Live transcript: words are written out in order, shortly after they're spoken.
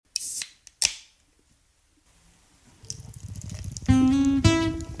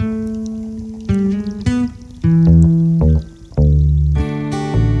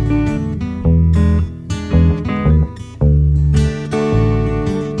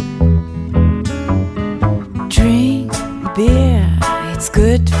what's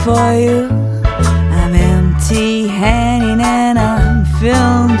good for you. I'm empty-handed and I'm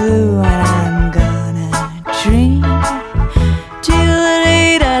feeling blue, and I'm gonna dream till the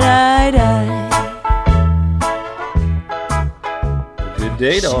day that I die. Good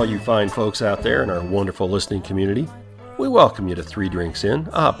day to all you fine folks out there in our wonderful listening community. We welcome you to Three Drinks In,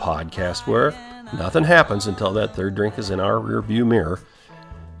 a podcast where nothing happens until that third drink is in our rearview mirror,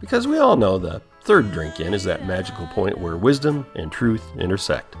 because we all know the third drink in is that magical point where wisdom and truth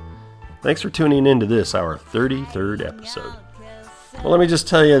intersect. Thanks for tuning in to this, our 33rd episode. Well, let me just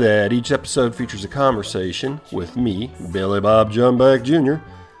tell you that each episode features a conversation with me, Billy Bob Jumback Jr.,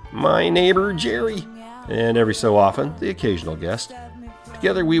 my neighbor Jerry, and every so often, the occasional guest.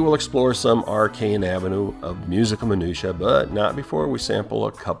 Together we will explore some arcane avenue of musical minutia, but not before we sample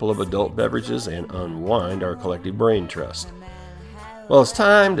a couple of adult beverages and unwind our collective brain trust. Well, it's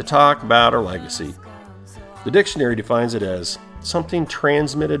time to talk about our legacy. The dictionary defines it as something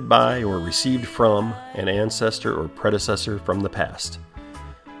transmitted by or received from an ancestor or predecessor from the past.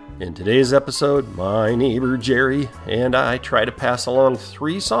 In today's episode, my neighbor Jerry and I try to pass along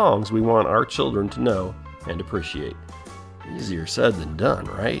 3 songs we want our children to know and appreciate. Easier said than done,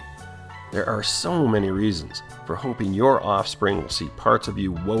 right? There are so many reasons for hoping your offspring will see parts of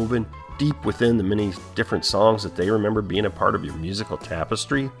you woven deep within the many different songs that they remember being a part of your musical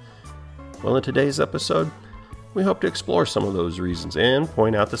tapestry. Well, in today's episode, we hope to explore some of those reasons and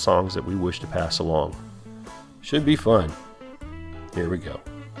point out the songs that we wish to pass along. Should be fun. Here we go.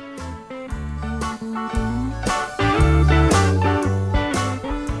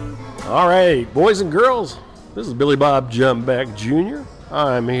 All right, boys and girls, this is Billy Bob Jumpback Jr.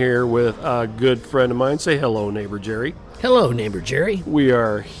 I'm here with a good friend of mine. Say hello, neighbor Jerry. Hello, neighbor Jerry. We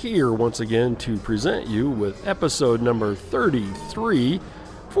are here once again to present you with episode number 33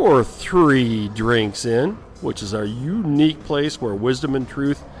 for 3 Drinks In, which is our unique place where wisdom and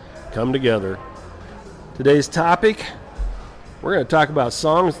truth come together. Today's topic, we're going to talk about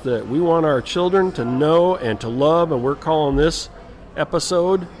songs that we want our children to know and to love, and we're calling this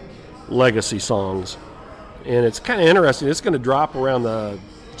episode Legacy Songs. And it's kind of interesting. It's going to drop around the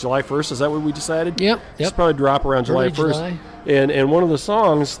July 1st. Is that what we decided? Yep. It's probably drop around July 1st. July. And one of the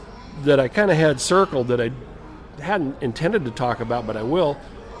songs that I kind of had circled that I hadn't intended to talk about, but I will,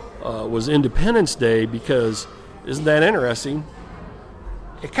 was Independence Day, because isn't that interesting?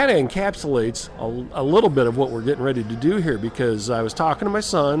 It kind of encapsulates a little bit of what we're getting ready to do here, because I was talking to my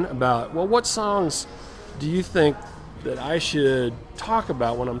son about, well, what songs do you think that I should talk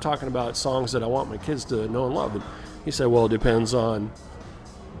about when I'm talking about songs that I want my kids to know and love? And he said, well, it depends on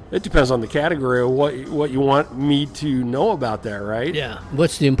the category of what you want me to know about that, right? Yeah.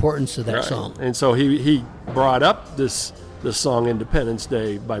 What's the importance of that song? And so he brought up this song Independence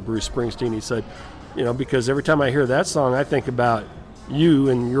Day by Bruce Springsteen. He said, because every time I hear that song, I think about you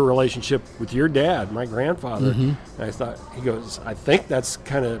and your relationship with your dad, my grandfather. Mm-hmm. And he goes, I think that's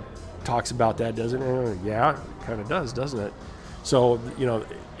kind of talks about that, doesn't it? Yeah, it kind of does, doesn't it? So,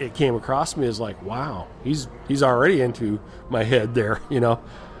 it came across me as like, wow, he's already into my head there,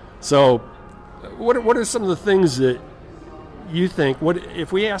 So, what are some of the things that you think? What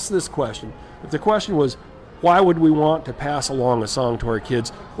if we ask this question? If the question was, why would we want to pass along a song to our kids?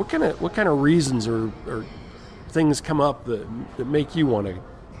 What kind of reasons or things come up that make you want to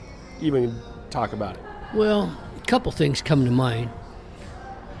even talk about it? Well, a couple things come to mind.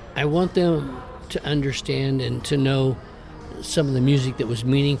 I want them to understand and to know some of the music that was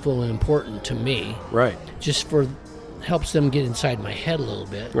meaningful and important to me. Right. Helps them get inside my head a little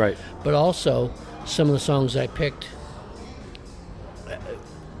bit. Right. But also, some of the songs I picked,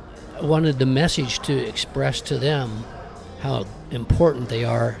 I wanted the message to express to them how important they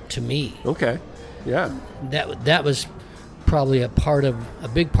are to me. Okay. Yeah. That was probably a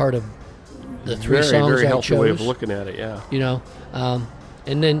big part of the 3 songs very I healthy chose. Way of looking at it. Yeah.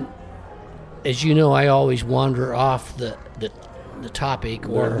 And then, as you know, I always wander off the topic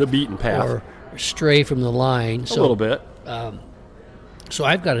or the beaten path, or stray from the line. A little bit. So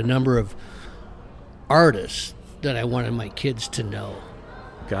I've got a number of artists that I wanted my kids to know.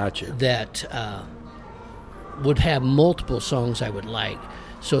 Gotcha. That would have multiple songs I would like.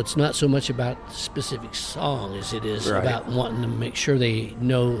 So it's not so much about the specific song as it is about wanting to make sure they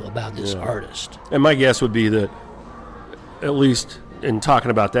know about this artist. And my guess would be that, at least in talking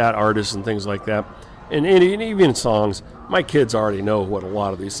about that artist and things like that, and even songs, my kids already know what a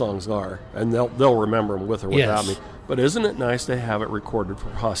lot of these songs are, and they'll remember them with or without me. But isn't it nice to have it recorded for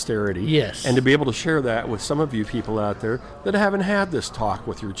posterity? Yes. And to be able to share that with some of you people out there that haven't had this talk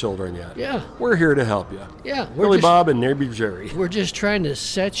with your children yet. Yeah. We're here to help you. Yeah. Billy Bob and neighbor Jerry. We're just trying to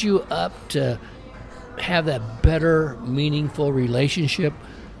set you up to have that better, meaningful relationship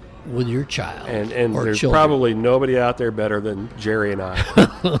with your child. And or there's children. probably nobody out there better than Jerry and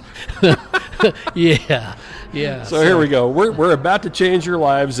I. Yeah. So here we go. We're about to change your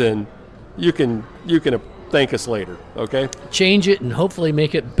lives, and you can thank us later. Okay. Change it and hopefully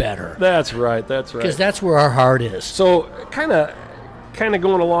make it better. That's right. Because that's where our heart is. So kind of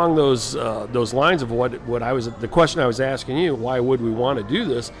going along those lines of what the question I was asking you, why would we want to do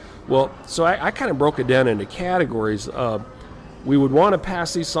this? Well, so I kind of broke it down into categories. We would want to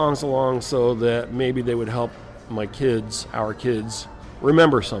pass these songs along so that maybe they would help our kids,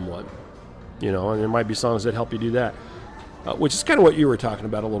 remember someone, and there might be songs that help you do that, which is kind of what you were talking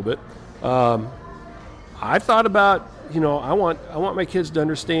about a little bit. I thought about, I want my kids to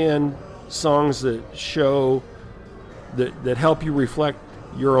understand songs that show that help you reflect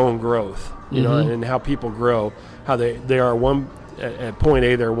your own growth, and how people grow, how they are one at point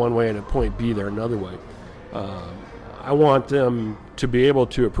A they're one way and at point B they're another way. I want them to be able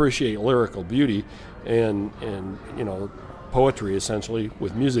to appreciate lyrical beauty and poetry essentially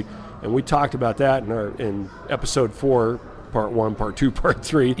with music, and we talked about that in episode 4, part 1, part 2, part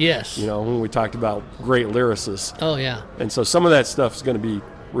 3. Yes. When we talked about great lyricists. Oh yeah. And so some of that stuff is going to be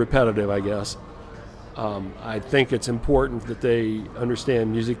repetitive, I guess. I think it's important that they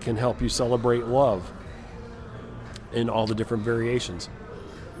understand music can help you celebrate love in all the different variations.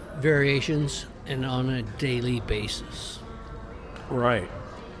 And on a daily basis. Right.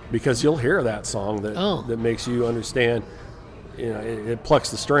 Because you'll hear that song that makes you understand, it plucks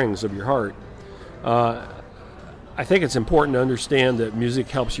the strings of your heart. I think it's important to understand that music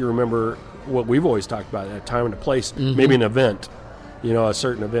helps you remember what we've always talked about, a time and a place, maybe an event, a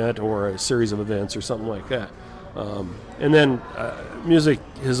certain event or a series of events or something like that. And then music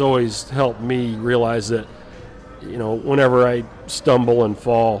has always helped me realize that, whenever I stumble and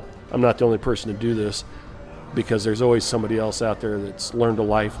fall, I'm not the only person to do this, because there's always somebody else out there that's learned a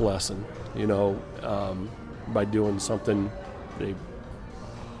life lesson, by doing something they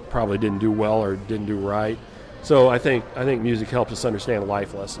probably didn't do well or didn't do right. So I think music helps us understand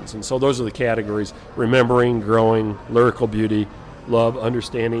life lessons. And so those are the categories: remembering, growing, lyrical beauty, love,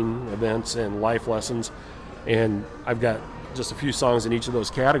 understanding events, and life lessons. And I've got just a few songs in each of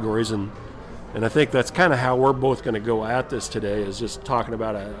those categories, and I think that's kind of how we're both going to go at this today, is just talking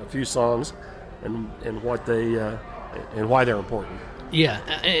about a few songs and what they and why they're important. Yeah,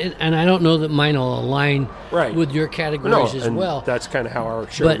 and I don't know that mine will align with your categories as well. That's kind of how our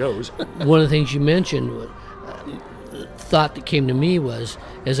show goes. One of the things you mentioned, thought that came to me was,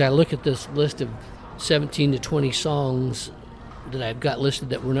 as I look at this list of 17 to 20 songs that I've got listed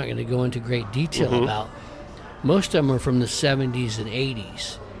that we're not going to go into great detail about, most of them are from the 70s and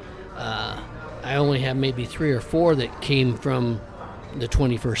 80s. I only have maybe 3 or 4 that came from the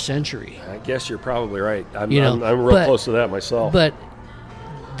 21st century. I guess you're probably right. I'm real close to that myself. But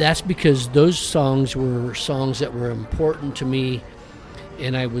that's because those songs were songs that were important to me,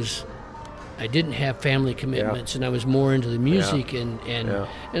 and I didn't have family commitments, and I was more into the music and in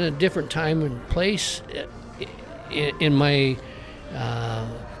a different time and place in my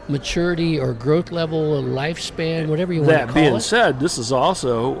maturity or growth level or lifespan, whatever you want to call it. That being said, this is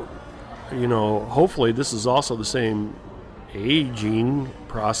also, hopefully this is also the same aging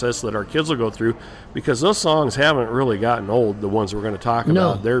process that our kids will go through, because those songs haven't really gotten old, the ones we're going to talk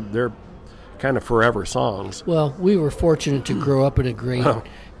about. They're kind of forever songs. Well, we were fortunate to grow up in a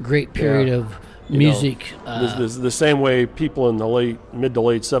great period of music. The same way people in the mid to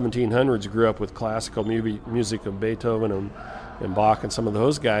late 1700s grew up with classical music of Beethoven and Bach and some of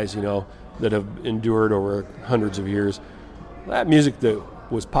those guys, that have endured over hundreds of years. That music that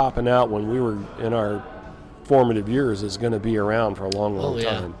was popping out when we were in our formative years is going to be around for a long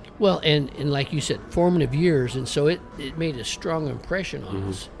time. Well, and like you said, formative years, and so it made a strong impression on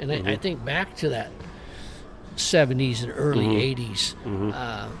us. And I think back to that 70s and early 80s.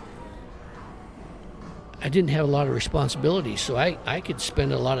 I didn't have a lot of responsibilities, so I could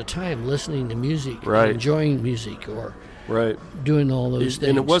spend a lot of time listening to music, enjoying music, or doing all those things.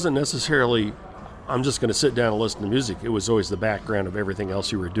 And it wasn't necessarily, I'm just going to sit down and listen to music. It was always the background of everything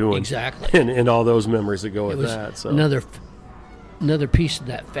else you were doing. Exactly. And all those memories that go with that. So another piece of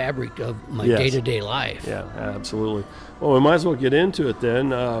that fabric of my day-to-day life. Yeah, absolutely. Well, we might as well get into it then.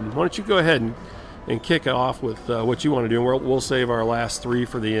 Why don't you go ahead and kick it off with what you want to do, and we'll save our last 3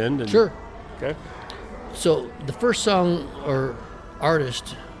 for the end. Sure. Okay. So the first song or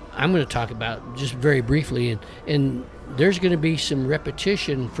artist I'm going to talk about just very briefly, and there's going to be some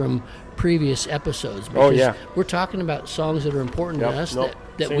repetition from previous episodes. Because we're talking about songs that are important to us,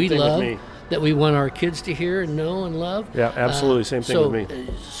 that we love, that we want our kids to hear and know and love. Yeah, absolutely. Same thing with me.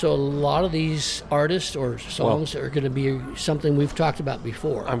 So a lot of these artists or songs are going to be something we've talked about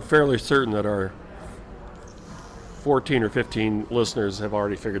before. I'm fairly certain that our 14 or 15 listeners have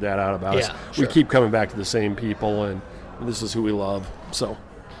already figured that out about us. Sure. We keep coming back to the same people, and this is who we love. So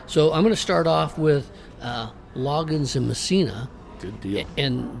I'm going to start off with Loggins and Messina. Good deal.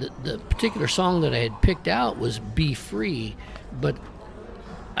 And the particular song that I had picked out was Be Free, but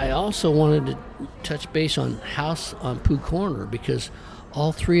I also wanted to touch base on House on Pooh Corner because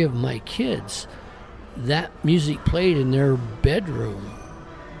all three of my kids, that music played in their bedroom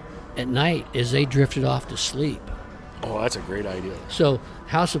at night as they drifted off to sleep. Oh, that's a great idea. So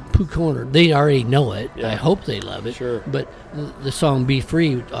House of Pooh Corner, they already know it. Yeah. I hope they love it. Sure. But the song Be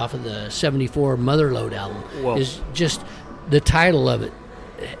Free off of the 74 Motherlode album is just, the title of it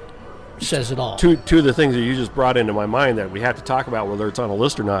says it all. Two of the things that you just brought into my mind that we have to talk about, whether it's on a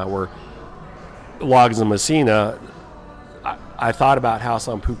list or not, were Loggins and Messina. I thought about House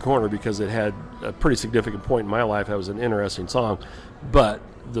on Pooh Corner because it had a pretty significant point in my life. That was an interesting song. But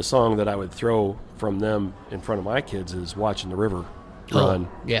the song that I would throw from them in front of my kids is Watching the River Run.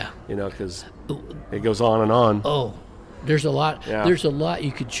 Yeah. Because it goes on and on. Oh, there's a lot. Yeah. There's a lot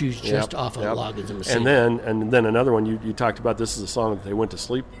you could choose just off of Loggins and Messina. And then another one you talked about. This is a song that they went to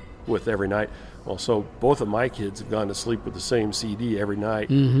sleep with every night. Well, so both of my kids have gone to sleep with the same CD every night,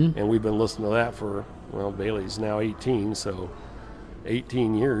 and we've been listening to that for Bailey's now 18, so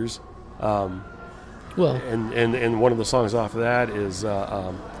 18 years. And one of the songs off of that is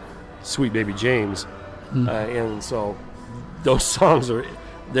Sweet Baby James, and so those songs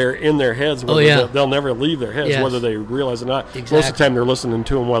they're in their heads. They'll never leave their heads, whether they realize it or not. Exactly. Most of the time they're listening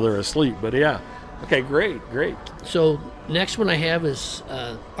to them while they're asleep. But okay, great. So next one I have is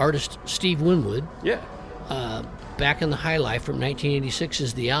artist Steve Winwood. Yeah. Back in the High Life from 1986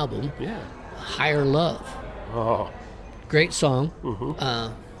 is the album. Yeah. Higher Love. Oh. Great song.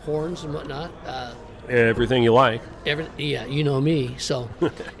 Horns and whatnot. Everything you like. You know me. So,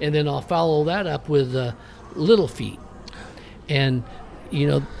 and then I'll follow that up with Little Feat. And,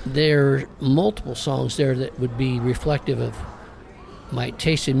 there are multiple songs there that would be reflective of my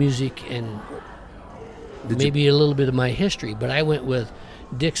taste in music and maybe a little bit of my history. But I went with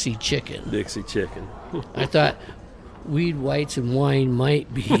Dixie Chicken. Dixie Chicken. I thought Weed, Whites, and Wine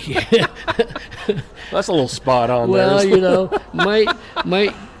might be. That's a little spot on there. Well,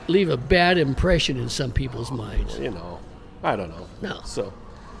 might leave a bad impression in some people's minds. I don't know. No. So,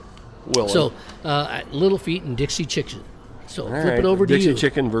 Little Feat and Dixie Chicken. So flip it over to you. Dixie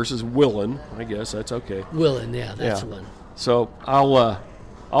Chicken versus Willin'. I guess that's okay. Willin', that's the one. So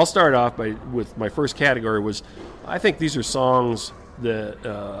I'll start off with my first category was, I think these are songs that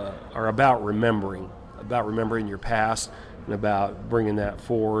are about remembering your past and about bringing that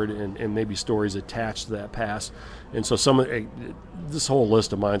forward and maybe stories attached to that past. And so this whole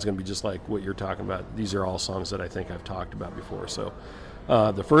list of mine is going to be just like what you're talking about. These are all songs that I think I've talked about before. So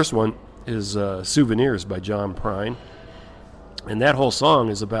the first one is Souvenirs by John Prine. And that whole song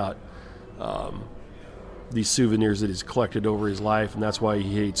is about these souvenirs that he's collected over his life, and that's why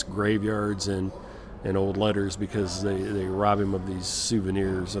he hates graveyards and old letters, because they rob him of these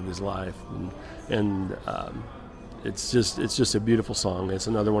souvenirs of his life. And it's just a beautiful song. It's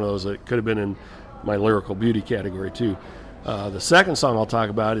another one of those that could have been in my lyrical beauty category too. The second song I'll talk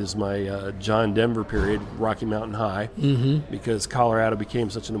about is my John Denver period, Rocky Mountain High, because Colorado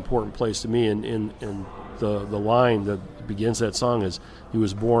became such an important place to me. And the line that begins that song is, he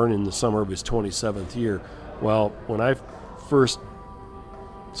was born in the summer of his 27th year. Well, when I first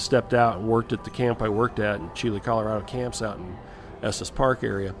stepped out and worked at the camp I worked at in Chile, Colorado camps out in Estes Park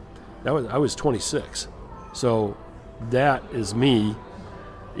area, I was 26. So that is me,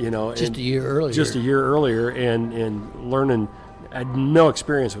 just a year earlier. Just a year earlier, and learning. I had no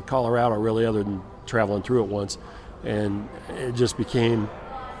experience with Colorado really, other than traveling through it once, and it just became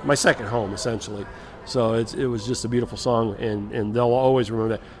my second home essentially. So it was just a beautiful song, and they'll always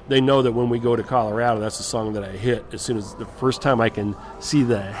remember that. They know that when we go to Colorado, that's the song that I hit as soon as the first time I can see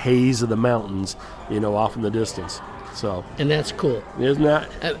the haze of the mountains, off in the distance. So, and that's cool, isn't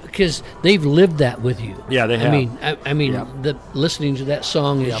that? Because they've lived that with you. Yeah, they have. I mean, the listening to that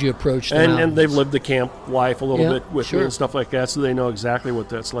song as you approach the mountains. And they've lived the camp life a little bit with me and stuff like that, so they know exactly what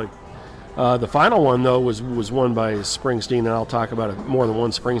that's like. The final one, though, was one by Springsteen, and I'll talk about more than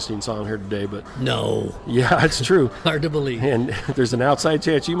one Springsteen song here today. But no, yeah, it's true. Hard to believe. And there's an outside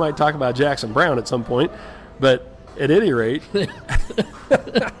chance you might talk about Jackson Browne at some point. But at any rate,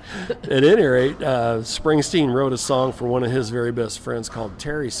 Springsteen wrote a song for one of his very best friends called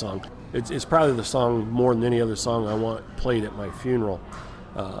Terry's Song. It's probably the song more than any other song I want played at my funeral.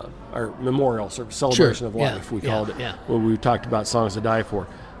 our memorial service, celebration of life, we called it, where we talked about songs to die for.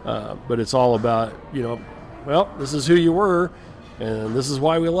 But it's all about, well, this is who you were, and this is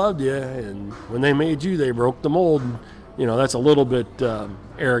why we loved you, and when they made you, they broke the mold. That's a little bit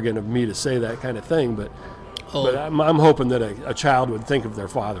arrogant of me to say that kind of thing, but I'm hoping that a child would think of their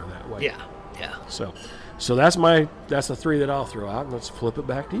father that way. Yeah. So that's the three that I'll throw out, and let's flip it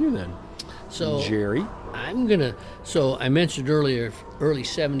back to you then. So Jerry, So I mentioned earlier, early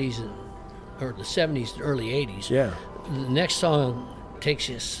 '70s or the '70s and early '80s. Yeah. The next song takes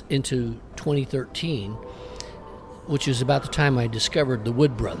us into 2013, which is about the time I discovered the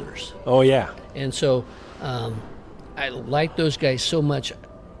Wood Brothers. Oh yeah. And so I like those guys so much.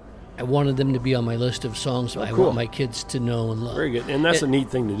 I wanted them to be on my list of songs I want my kids to know and love. Very good, and that's a neat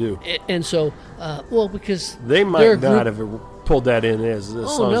thing to do. And so, because they might not have pulled that in as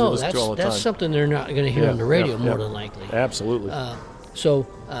songs they listen to all the time. That's something they're not going to hear on the radio more than likely. Absolutely. So,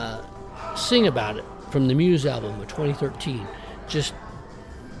 Sing About It from the Muse album of 2013. Just,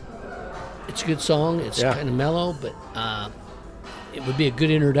 it's a good song. It's kind of mellow, but it would be a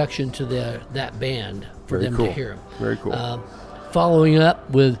good introduction to that band for them to hear them. Very cool. Following up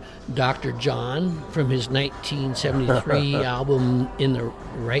with Dr. John from his 1973 album In the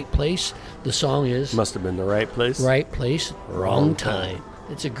Right Place. The song is... Must have been the right place. Right place, wrong time.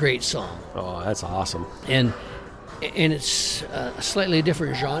 It's a great song. Oh, that's awesome. And it's a slightly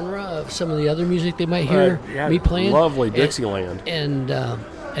different genre of some of the other music they might hear me playing. Lovely Dixieland. And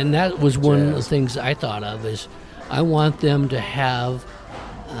that was one of the things I thought of is I want them to have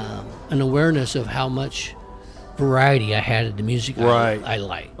an awareness of how much variety I had in the music I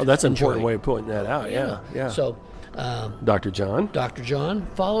liked. Oh, that's an important way of putting that out. Yeah. So, Dr. John,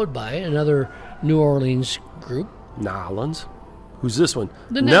 followed by another New Orleans group, Nolans. Who's this one?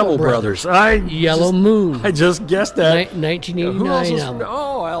 The Neville Brothers. Yellow Moon. I just guessed that. 1989 Who else was, album.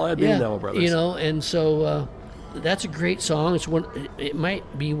 I'll add the Neville Brothers. And so that's a great song. It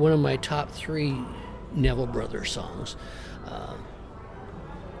might be one of my top 3 Neville Brothers songs.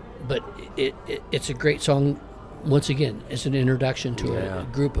 But it's a great song. Once again, it's an introduction to a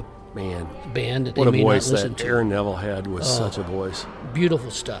group of band that they may not listen to. What a voice that Aaron Neville had was such a voice.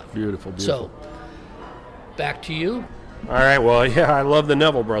 Beautiful stuff. Beautiful. So, back to you. All right, well, I love the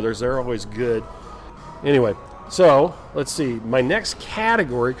Neville Brothers. They're always good. Anyway, so let's see. My next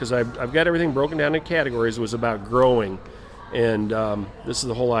category, because I've got everything broken down in categories, was about growing. And this is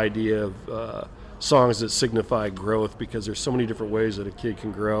the whole idea of songs that signify growth, because there's so many different ways that a kid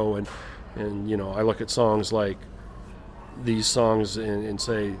can grow. And I look at songs like these songs and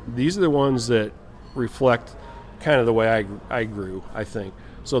say, these are the ones that reflect kind of the way I grew, I think.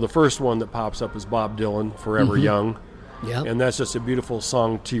 So the first one that pops up is Bob Dylan, Forever Young. Yeah. And that's just a beautiful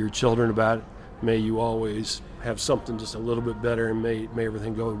song to your children about, may you always have something just a little bit better, and may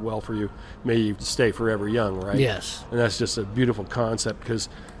everything go well for you. May you stay forever young, right? Yes. And that's just a beautiful concept, because,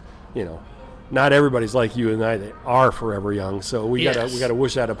 not everybody's like you and I that are forever young. So we gotta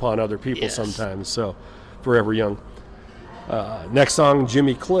wish that upon other people sometimes. So, forever young. Next song,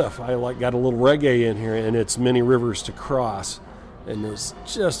 Jimmy Cliff. I got a little reggae in here, and it's Many Rivers to Cross, and it's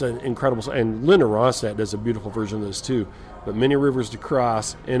just an incredible song. And Linda Ronstadt does a beautiful version of this too. But Many Rivers to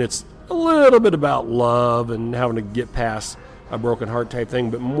Cross, and it's a little bit about love and having to get past a broken heart type thing,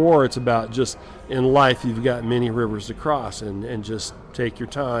 but more it's about just in life you've got many rivers to cross, and just take your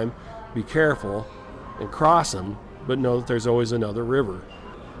time. Be careful and cross them, but know that there's always another river.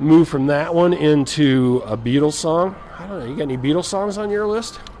 Move from that one into a Beatles song. I don't know, you got any Beatles songs on your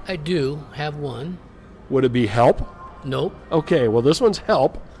list? I do have one. Would it be Help? Nope. Okay, well, this one's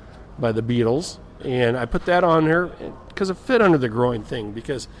Help by the Beatles, and I put that on there because it fit under the growing thing,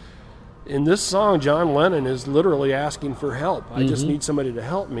 because in this song, John Lennon is literally asking for help. I just need somebody to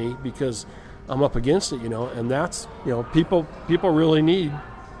help me because I'm up against it, and that's, people really need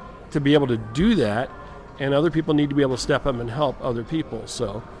to be able to do that, and other people need to be able to step up and help other people.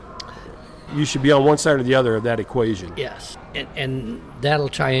 So you should be on one side or the other of that equation. Yes, and that'll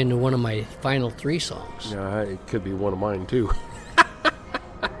tie into one of my final 3 songs. Yeah, it could be one of mine too.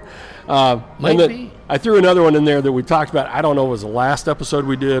 Might be. I threw another one in there that we talked about. I don't know if it was the last episode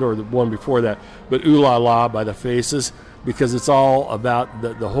we did or the one before that, but Ooh La La by the Faces, because it's all about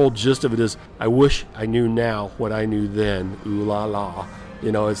the whole gist of it is, I wish I knew now what I knew then. Ooh La La.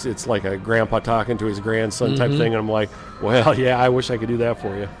 It's like a grandpa talking to his grandson type thing, and I'm like, well, yeah, I wish I could do that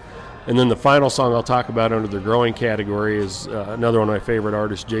for you. And then the final song I'll talk about under the growing category is another one of my favorite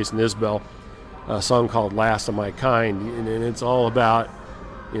artists, Jason Isbell, a song called Last of My Kind, and it's all about,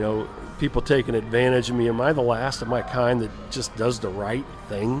 people taking advantage of me. Am I the last of my kind that just does the right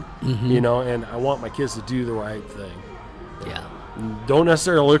thing? And I want my kids to do the right thing. Yeah. Don't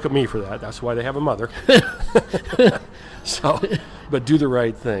necessarily look at me for that. That's why they have a mother. So, but do the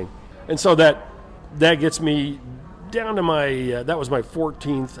right thing. And so that gets me down to my, that was my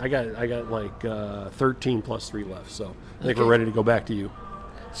 14th. I got like 13 plus 3 left. So I think we're ready to go back to you.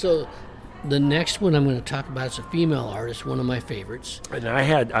 So the next one I'm going to talk about is a female artist, one of my favorites. And I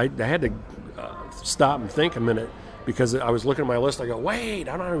had to stop and think a minute, because I was looking at my list. I go, wait,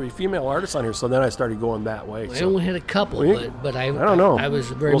 I don't have any female artists on here. So then I started going that way. I only had a couple, but I don't know. I was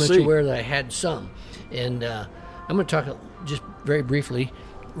very much aware that I had some. And I'm going to talk just very briefly,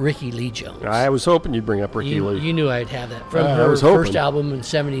 Rickie Lee Jones. I was hoping you'd bring up Rickie Lee. You knew I'd have that. From her first album in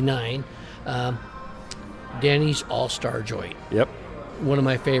 79, Danny's All-Star Joint. Yep. One of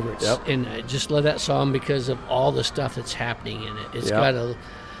my favorites. Yep. And I just love that song because of all the stuff that's happening in it. It's got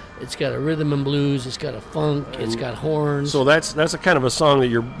a rhythm and blues. It's got a funk. It's got horns. So that's a kind of a song that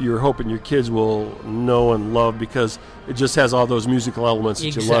you're hoping your kids will know and love, because it just has all those musical elements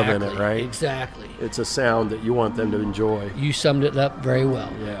that you love in it, right? Exactly. It's a sound that you want them to enjoy. You summed it up very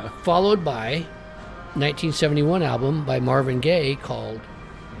well. Yeah. Followed by 1971 album by Marvin Gaye called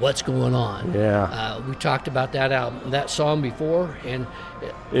What's Going On. Yeah. We talked about that song before, and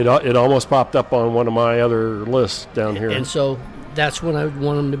it almost popped up on one of my other lists down here. And so that's what I would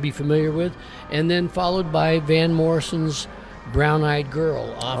want them to be familiar with. And then followed by Van Morrison's Brown Eyed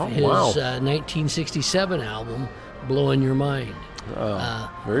Girl off his 1967 album, Blowing Your Mind.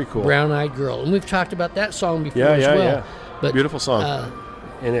 Very cool. Brown Eyed Girl. And we've talked about that song before as well. Yeah. But, beautiful song.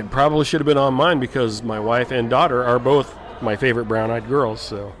 And it probably should have been on mine, because my wife and daughter are both my favorite Brown Eyed Girls.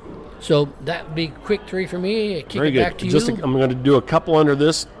 So that would be quick 3 for me. Kick it back to you. I'm going to do a couple under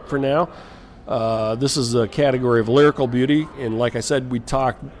this for now. This is the category of lyrical beauty, and like I said, we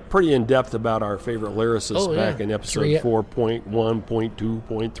talked pretty in depth about our favorite lyricists back in episode 4.1, 0.2,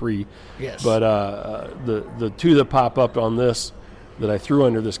 0.3. Yes. But the two that pop up on this that I threw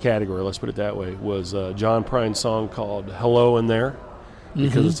under this category, let's put it that way, was John Prine's song called "Hello in There,"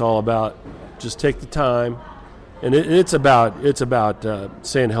 because it's all about just take the time, and it's about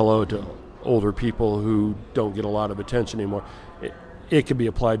saying hello to older people who don't get a lot of attention anymore. It could be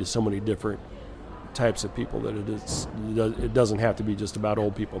applied to so many different types of people that it doesn't have to be just about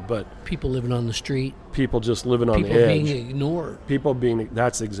old people, but people living on the street, people just living on the edge, people being ignored,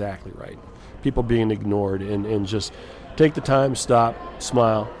 that's exactly right, people being ignored, and just take the time, stop,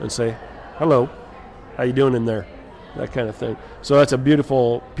 smile, and say hello, how you doing in there, that kind of thing. So that's a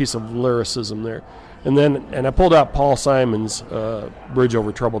beautiful piece of lyricism there. And I pulled out Paul Simon's Bridge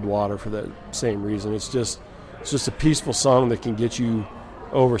Over Troubled Water for that same reason. It's just a peaceful song that can get you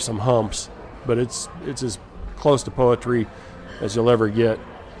over some humps, but it's as close to poetry as you'll ever get.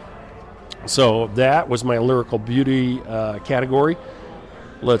 So that was my lyrical beauty category.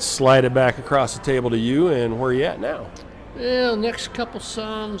 Let's slide it back across the table to you, and where are you at now? Well, next couple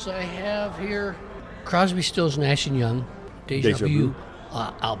songs I have here, Crosby, Stills, Nash & Young, Deja Vu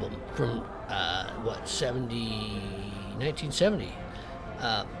album from 1970.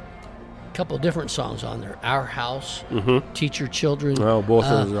 Couple of different songs on there. Our House, Teach Your Children. Oh, both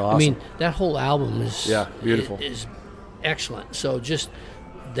of those are awesome. I mean, that whole album is beautiful. Is excellent. So just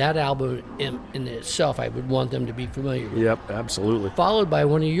that album in itself, I would want them to be familiar with. Yep, absolutely. Followed by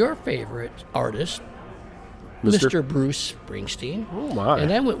one of your favorite artists, Mr. Bruce Springsteen. Oh, my.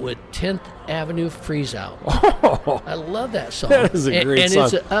 And I went with 10th Avenue Freeze Out. Oh, I love that song. That is a great song.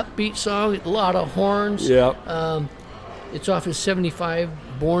 And it's an upbeat song, a lot of horns. Yep. It's off his 75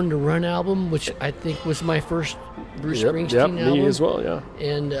 Born to Run album, which I think was my first Bruce Springsteen album. Yep, me as well, yeah.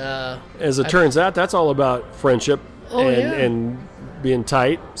 And as it turns out, that's all about friendship and being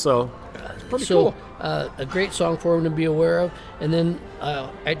tight. So it's pretty cool. A great song for him to be aware of. And then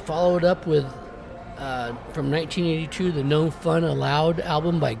I'd follow it up with, from 1982, the No Fun Allowed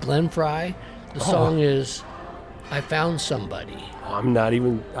album by Glenn Frey. The song is I Found Somebody.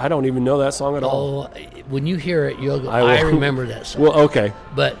 I don't even know that song at all. When you hear it, you'll go, I remember that song. Well, okay.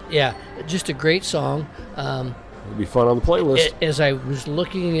 But, yeah, just a great song. It'll be fun on the playlist. As I was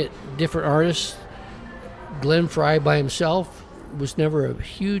looking at different artists, Glenn Frey by himself was never a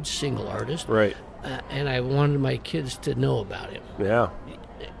huge single artist. Right. And I wanted my kids to know about him. Yeah.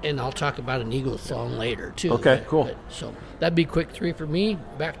 And I'll talk about an Eagles song later, too. Okay, cool. So that'd be quick 3 for me.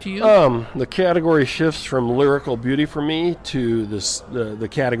 Back to you. The category shifts from lyrical beauty for me to the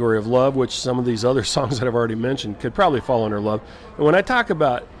category of love, which some of these other songs that I've already mentioned could probably fall under love. And when I talk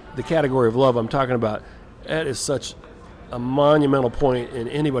about the category of love, I'm talking about that is such a monumental point in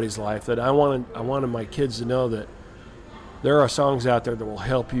anybody's life that I wanted my kids to know that there are songs out there that will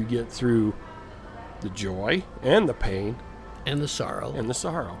help you get through the joy and the pain and the sorrow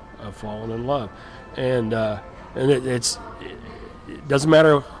of falling in love, and it's it doesn't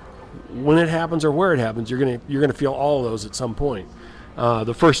matter when it happens or where it happens. You're gonna feel all of those at some point.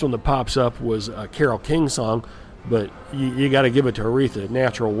 The first one that pops up was a Carole King song, but you got to give it to Aretha,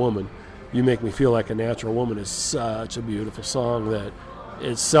 "Natural Woman." "You Make Me Feel Like a Natural Woman" is such a beautiful song that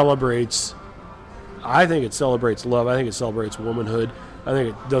it celebrates. I think it celebrates love. I think it celebrates womanhood. I think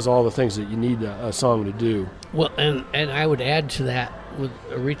it does all the things that you need a song to do. Well, and I would add to that with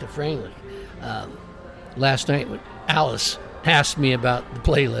Aretha Franklin. Last night when Alice asked me about the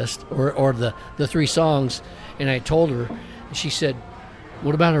playlist or the 3 songs, and I told her, and she said,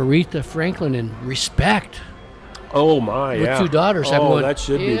 "What about Aretha Franklin and Respect?" Oh my! With 2 daughters. I'm going, that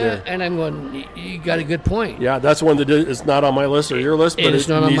should be there. And I'm going, you got a good point. Yeah, that's one that is not on my list or your list, but it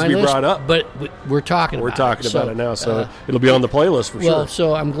not needs on my to be list, brought up. But we're talking. We're about talking it. about it now, so it'll be on the playlist for sure. Well,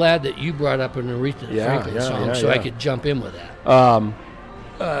 so I'm glad that you brought up an Aretha Franklin song, so I could jump in with that.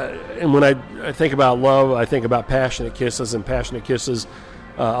 And when I think about love, I think about Passionate Kisses, and Passionate Kisses,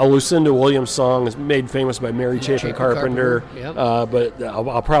 a Lucinda Williams song is made famous by Mary Chapin Carpenter. Yep. But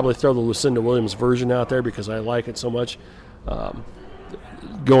I'll probably throw the Lucinda Williams version out there because I like it so much.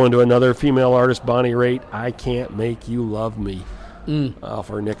 Going to another female artist, Bonnie Raitt, "I Can't Make You Love Me," off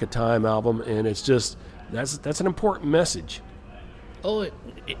her Nick of Time album, and it's just that's an important message. Oh,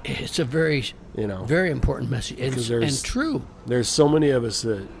 it's a very very important message, and true. There's so many of us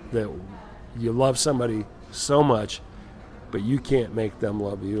that you love somebody so much, but you can't make them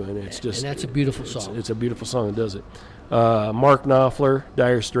love you, and it's just... And that's a beautiful song. It's a beautiful song that does it. Mark Knopfler,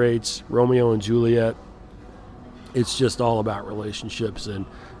 Dire Straits, Romeo and Juliet. It's just all about relationships, and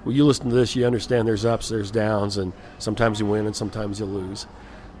when you listen to this, you understand there's ups, there's downs, and sometimes you win and sometimes you lose,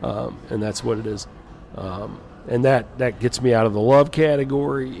 and that's what it is. And that gets me out of the love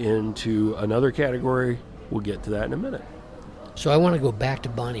category into another category. We'll get to that in a minute. So I want to go back to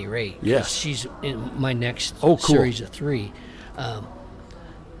Bonnie Raitt. Yes. She's in my next cool. series of 3.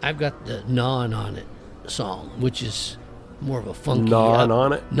 I've got the "Gnawin' on It" song, which is more of a funky... Gnawin'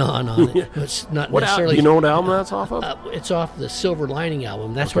 on It? Gnawin' on It. It's not necessarily... You know what album that's off of? It's off the Silver Lining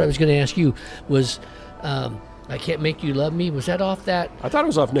album. That's what I was going to ask you, was... "I Can't Make You Love Me." Was that off that? I thought it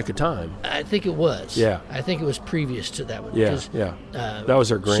was off Nick of Time. I think it was. Yeah. I think it was previous to that one. Yeah. That was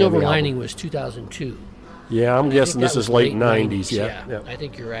her Grammy Silver album. Lining was 2002. Yeah, I'm guessing this is late 90s. Yeah. I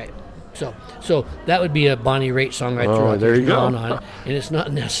think you're right. So that would be a Bonnie Raitt song I threw out there you go. On it, and it's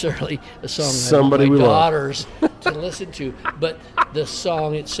not necessily a song Somebody I want we my love. daughters to listen to, but the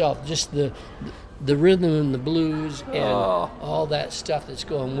song itself, just the rhythm and the blues and all that stuff that's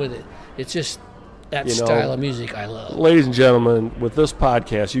going with it. It's just that style of music I love. Ladies and gentlemen, with this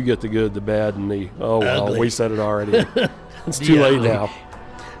podcast, you get the good, the bad, and the ugly. We said it already. It's too late now.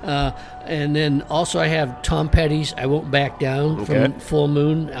 And then also I have Tom Petty's "I Won't Back Down" from Full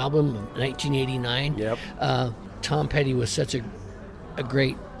Moon album of 1989. Yep. Tom Petty was such a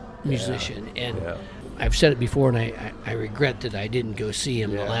great musician, and I've said it before, and I regret that I didn't go see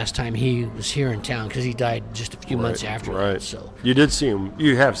him the last time he was here in town, because he died just a few months after that. So you did see him.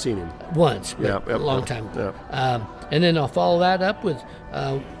 You have seen him once, a long time. Yeah. And then I'll follow that up with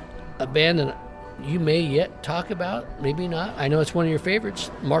a band that you may yet talk about, maybe not. I know it's one of your favorites,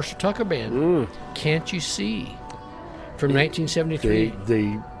 Marshall Tucker Band. "Can't You See," from 1973.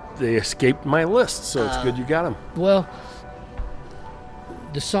 They escaped my list, so it's good you got them. Well,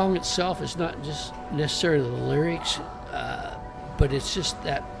 the song itself is not just necessarily the lyrics, but it's just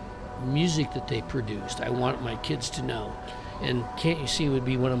that music that they produced. I want my kids to know. And "Can't You See" would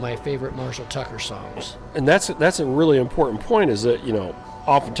be one of my favorite Marshall Tucker songs. And that's a really important point, is that,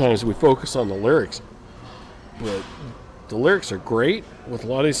 oftentimes we focus on the lyrics, but the lyrics are great with a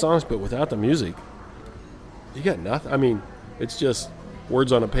lot of these songs, but without the music, you got nothing. I mean, it's just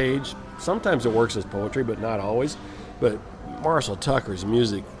words on a page. Sometimes it works as poetry, but not always. But Marshall Tucker's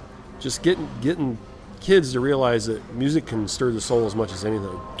music, just getting kids to realize that music can stir the soul as much as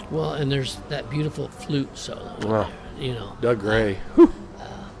anything. Well, and there's that beautiful flute solo. Wow. Doug Gray.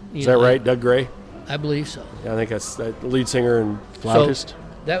 Is that right, Doug Gray? I believe so. Yeah, I think that's the lead singer and flautist. So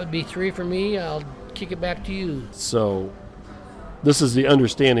that would be 3 for me. I'll kick it back to you. So this is the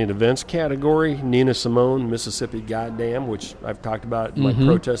Understanding Events category. Nina Simone, "Mississippi Goddamn," which I've talked about in my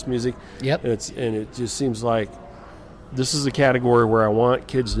protest music. Yep. And it just seems like this is a category where I want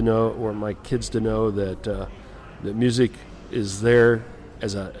kids to know, or my kids to know, that that music is there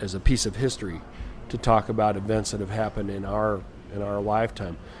as a piece of history to talk about events that have happened in our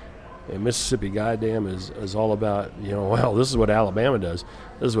lifetime. And "Mississippi Goddamn" is all about, well, this is what Alabama does,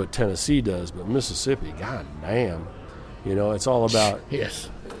 this is what Tennessee does, but Mississippi, goddamn, it's all about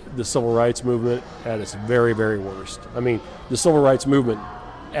the civil rights movement at its very, very worst. I mean, the civil rights movement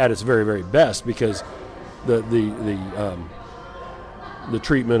at its very, very best, because the the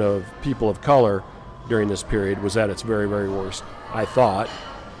treatment of people of color during this period was at its very, very worst. I thought,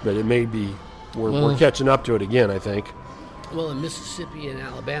 but it may be we're catching up to it again, I think. Well, in Mississippi and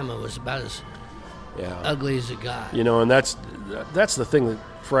Alabama was about as ugly as it got. And that's the thing that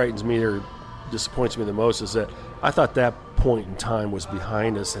frightens me or disappoints me the most, is that I thought that point in time was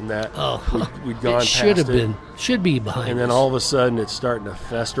behind us, and that we'd gone past it. Should be behind us. And then all of a sudden it's starting to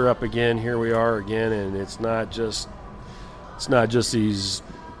fester up again. Here we are again, and it's not just these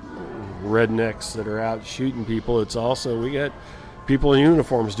rednecks that are out shooting people. It's also, we got people in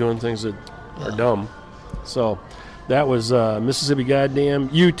uniforms doing things that are dumb. So that was Mississippi Goddam.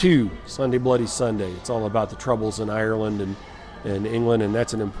 U2, Sunday Bloody Sunday. It's all about the troubles in Ireland and England, and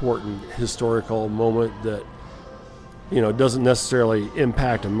that's an important historical moment that doesn't necessarily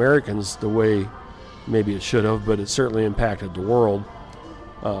impact Americans the way maybe it should have, but it certainly impacted the world.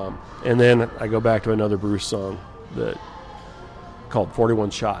 And then I go back to another Bruce song that called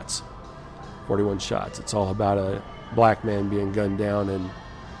 41 Shots. 41 Shots. It's all about a black man being gunned down in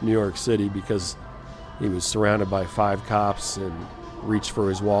New York City because he was surrounded by 5 cops and reached for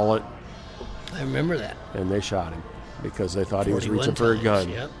his wallet. I remember that. And they shot him because they thought he was reaching for a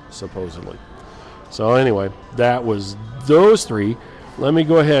gun, supposedly. So anyway, that was those 3. Let me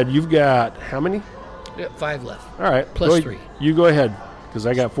go ahead. You've got how many? I got 5 left. All right. Plus 3. You go ahead, because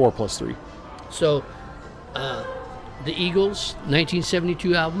I got 4 plus 3. So, the Eagles,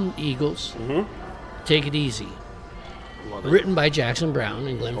 1972 album, Eagles. Mm-hmm. Take It Easy. Love it. Written by Jackson Brown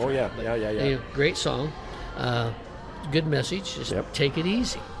and Glenn Frey. Yeah. Great song. Good message. Just take it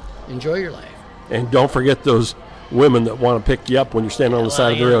easy. Enjoy your life. And don't forget those women that want to pick you up when you're standing on the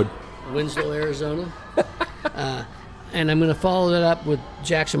side of the road. Winslow, Arizona. And I'm going to follow that up with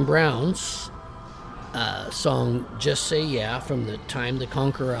Jackson Brown's song Just Say Yeah from the Time to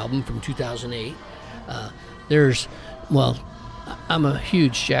Conquer album from 2008. I'm a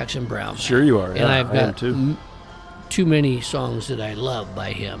huge Jackson Brown fan. Sure you are. And I've got too many songs that I love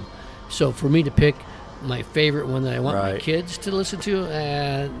by him. So for me to pick my favorite one that I want my kids to listen to,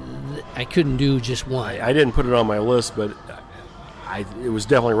 I couldn't do just one. I didn't put it on my list, but it was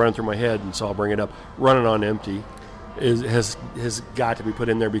definitely running through my head, and so I'll bring it up. Running on Empty has got to be put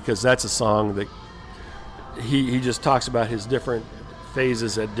in there, because that's a song that he just talks about his different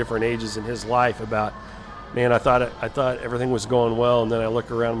phases at different ages in his life. About, man, I thought everything was going well, and then I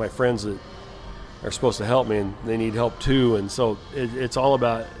look around at my friends that are supposed to help me, and they need help too. And so it's all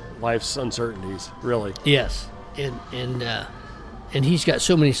about life's uncertainties, really. Yes, and he's got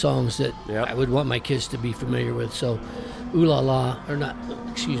so many songs that I would want my kids to be familiar with. So, Ooh La La,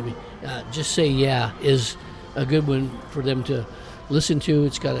 Just Say Yeah is a good one for them to listen to.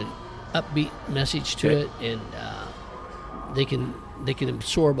 It's got an upbeat message to it, and they can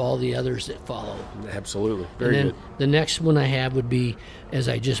absorb all the others that follow. Absolutely. Very good. The next one I have would be, as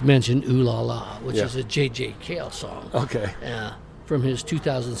I just mentioned, Ooh La La, which is a J.J. Cale song. Okay. From his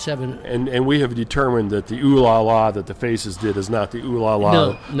 2007. And we have determined that the Ooh La La that the Faces did is not the Ooh La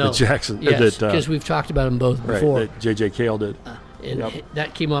La that Jackson... Yes, because we've talked about them both before. That J.J. Cale did.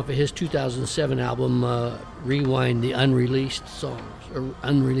 That came off of his 2007 album, Rewind, the unreleased songs, or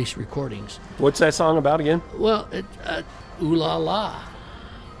unreleased recordings. What's that song about again? Well, Ooh La La.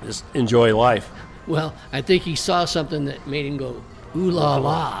 Just enjoy life. Well, I think he saw something that made him go, Ooh La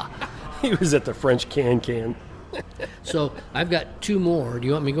La. He was at the French Can. So I've got 2 more. Do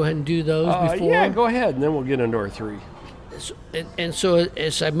you want me to go ahead and do those before? Yeah, go ahead, and then we'll get into our 3. So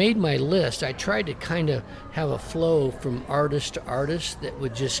as I made my list, I tried to kind of have a flow from artist to artist that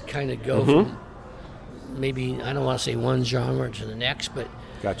would just kind of go from maybe, I don't want to say one genre to the next, but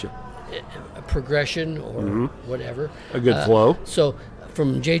gotcha, a progression or whatever. A good flow. So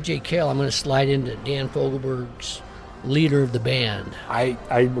from J.J. Cale, I'm going to slide into Dan Fogelberg's Leader of the Band. I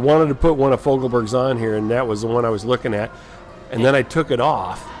wanted to put one of Fogelberg's on here, and that was the one I was looking at, and then I took it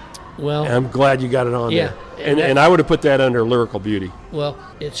off. Well, and I'm glad you got it on there. And I would have put that under Lyrical Beauty. Well,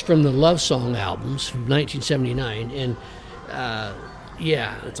 it's from the Love Song albums from 1979, and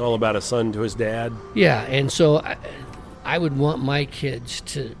it's all about a son to his dad. Yeah, and so I would want my kids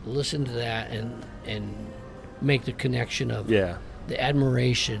to listen to that and make the connection of the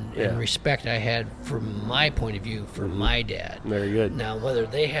admiration and respect I had from my point of view for my dad. Very good. Now, whether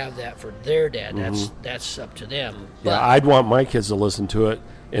they have that for their dad, that's up to them. But I'd want my kids to listen to it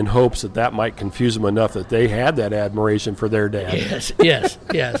in hopes that might confuse them enough that they had that admiration for their dad.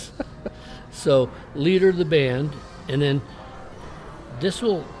 Yes. So, Leader of the Band, and then this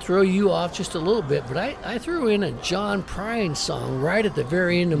will throw you off just a little bit, but I threw in a John Prine song right at the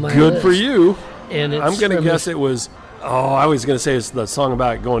very end of my list. Good for you. And I'm going to guess it was... Oh, I was going to say it's the song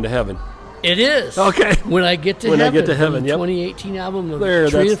about going to heaven. It is. Okay. When I Get to When Heaven. I Get to Heaven, the yep. 2018 album of There,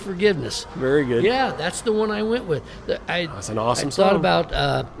 Tree that's- of Forgiveness. Very good. Yeah, that's the one I went with. That's an awesome I thought song.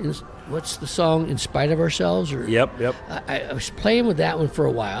 about, what's the song, In Spite of Ourselves? Or Yep. I was playing with that one for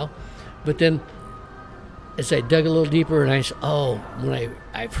a while, but then as I dug a little deeper, and I said,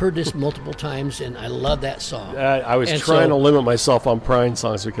 I've heard this multiple times, and I love that song. I was trying to limit myself on Prine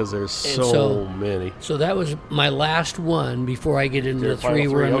songs because there's so many. So that was my last one before I get into the three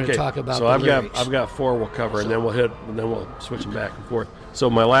where I'm going to talk about so the I've lyrics. I've got 4 we'll cover, and then we'll switch them back and forth. So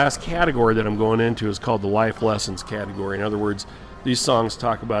my last category that I'm going into is called the life lessons category. In other words, these songs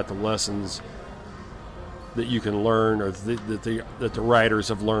talk about the lessons that you can learn, or that the writers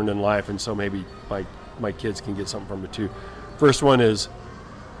have learned in life, and so maybe my kids can get something from it too. First one is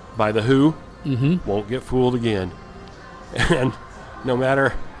by The Who, Won't Get Fooled Again. And no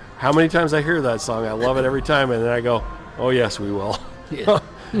matter how many times I hear that song, I love it every time, and then I go, oh yes, we will. Yeah.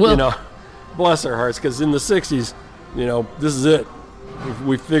 Well, Bless our hearts, because in the 60s, this is it.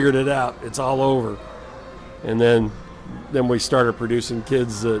 We figured it out. It's all over. And then we started producing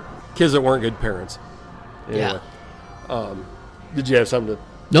kids that weren't good parents. Anyway, did you have something to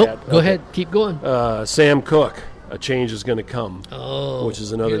nope. add? Go ahead. Keep going. Sam Cooke, A Change Is Gonna Come, which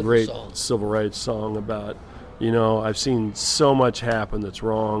is another great song. civil rights song about, I've seen so much happen that's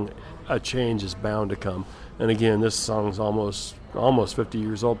wrong. A change is bound to come. And again, this song's almost 50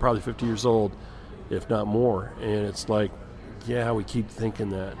 years old, probably 50 years old, if not more. And it's like, yeah, we keep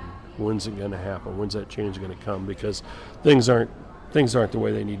thinking that. When's it going to happen? When's that change going to come? Because things aren't the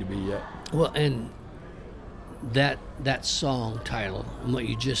way they need to be yet. Well, and that song title and what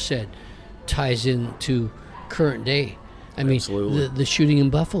you just said ties into current day. I mean, the shooting in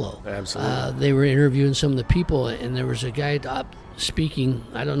Buffalo. Absolutely. They were interviewing some of the people, and there was a guy up speaking.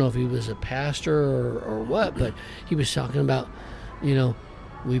 I don't know if he was a pastor or what, but he was talking about,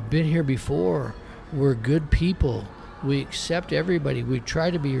 we've been here before. We're good people. We accept everybody. We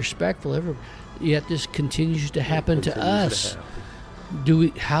try to be respectful. Yet this continues to happen to us.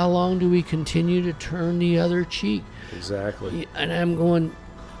 How long do we continue to turn the other cheek? Exactly. And I'm going,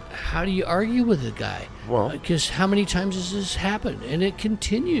 how do you argue with the guy? Well, because how many times has this happened? And it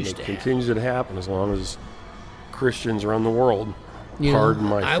continues to happen as long as Christians run the world. You Pardon know,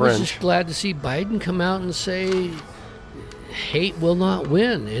 my I French. was just glad to see Biden come out and say hate will not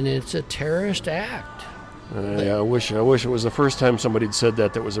win, and it's a terrorist act. I wish it was the first time somebody'd said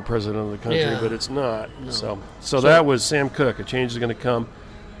that was the president of the country, Yeah. but it's not. No. So that was Sam Cooke, A Change Is Going to Come.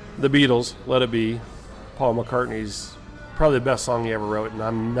 The Beatles, Let It Be. Paul McCartney's probably the best song he ever wrote, and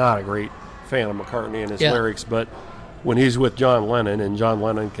I'm not a great fan of McCartney and his lyrics, but when he's with John Lennon and John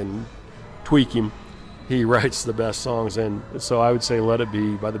Lennon can tweak him, he writes the best songs. And so I would say Let It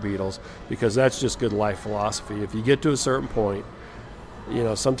Be by the Beatles, because that's just good life philosophy. If you get to a certain point,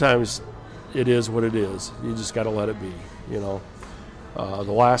 sometimes it is what it is. You just got to let it be, The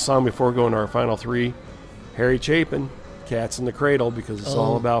last song before going to our final 3, Harry Chapin, Cats in the Cradle, because it's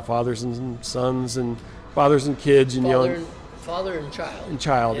all about fathers and sons and fathers and kids and Father and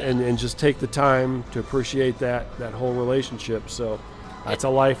child. Yeah. And just take the time to appreciate that whole relationship. So that's a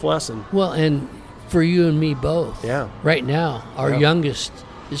life lesson. Well, and for you and me both. Yeah. Right now, our youngest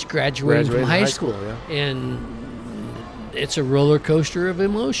is graduating from high school. And it's a roller coaster of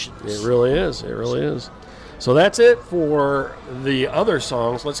emotions. It really is. So that's it for the other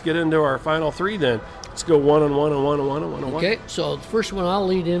songs. Let's get into our final 3 then. Let's go one and one. Okay, so the first one I'll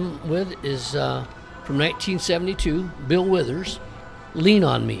lead in with is from 1972, Bill Withers, Lean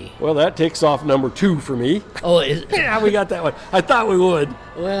on Me. Well, that takes off number 2 for me. Oh, yeah, we got that one. I thought we would.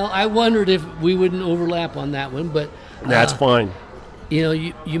 Well, I wondered if we wouldn't overlap on that one, but that's fine.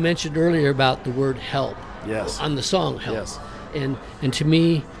 You mentioned earlier about the word help. Yes. On the song help. Yes. And to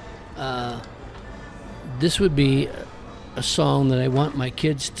me, this would be a song that I want my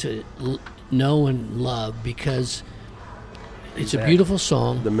kids to know and love, because it's a beautiful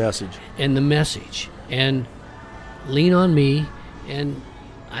song. The message. And lean on me, and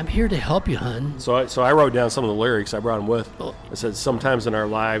I'm here to help you, hon. So I wrote down some of the lyrics. I brought them with. I said, sometimes in our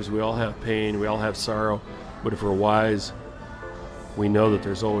lives we all have pain, we all have sorrow, but if we're wise, we know that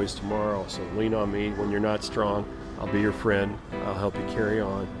there's always tomorrow. So lean on me when you're not strong. I'll be your friend. I'll help you carry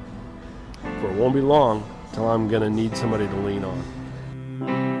on. For it won't be long till I'm going to need somebody to lean on.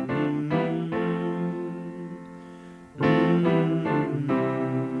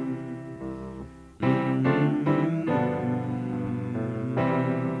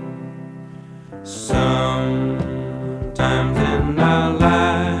 Sometimes in our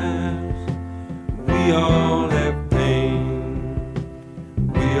lives we all have pain,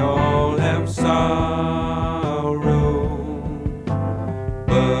 we all have sorrow,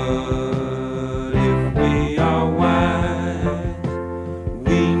 but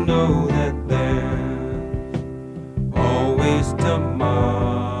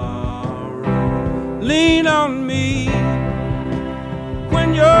tomorrow. Lean on me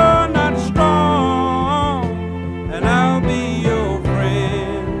when you're not strong, and I'll be your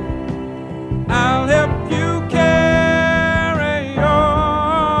friend. I'll help you carry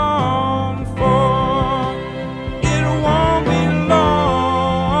on, for it won't be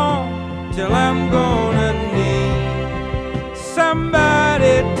long till I'm gonna need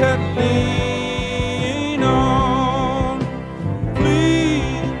somebody to lean on.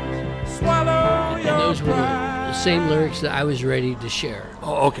 Please swallow your Those were pride. the same lyrics that I was ready to share.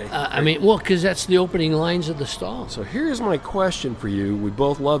 Oh, okay. I mean, well, because that's the opening lines of the song. So here's my question for you. We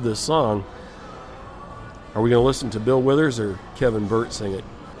both love this song. Are we going to listen to Bill Withers or Kevin Burt sing it?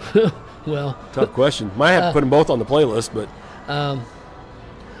 Well, Tough question. Might have to put them both on the playlist, but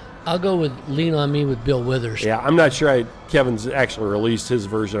I'll go with Lean on Me with Bill Withers. yeah, I'm not sure Kevin's actually released his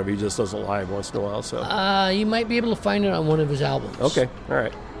version of it. He just does it live once in a while. So You might be able to find it on one of his albums. okay, all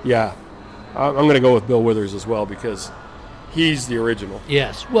right, yeah, I'm going to go with Bill Withers as well because he's the original.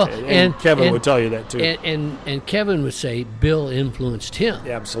 Yes. Well, And Kevin would tell you that too. And Kevin would say Bill influenced him.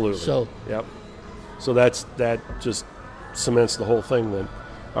 Yeah, absolutely. So yep. So that just cements the whole thing then.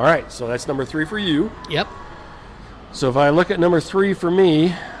 All right, so that's number 3 for you. Yep. So if I look at number 3 for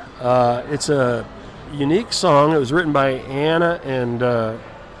me, it's a unique song. It was written by Anna and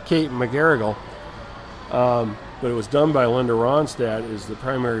Kate McGarrigle, but it was done by Linda Ronstadt, is the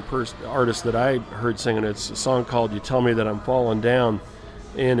primary artist that I heard singing. It's a song called "You Tell Me That I'm Falling Down,"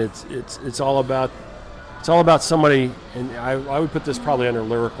 and it's all about somebody. And I would put this probably under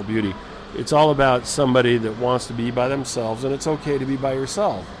lyrical beauty. It's all about somebody that wants to be by themselves, and it's okay to be by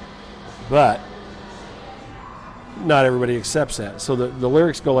yourself, but not everybody accepts that. So the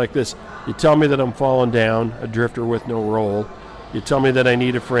lyrics go like this: you tell me that I'm falling down, a drifter with no role. You tell me that I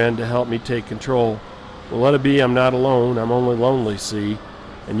need a friend to help me take control. Well, let it be, I'm not alone, I'm only lonely, see.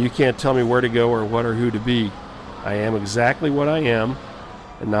 And you can't tell me where to go or what or who to be. I am exactly what I am,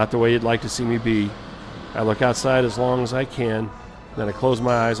 and not the way you'd like to see me be. I look outside as long as I can, then I close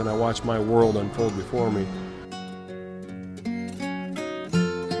my eyes and I watch my world unfold before me.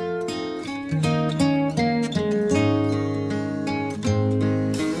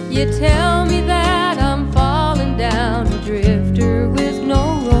 You tell me that I'm falling down, a drifter with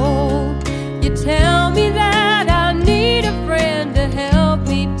no role. You tell me that I need a friend to help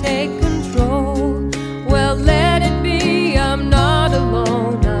me take control. Well, let it be, I'm not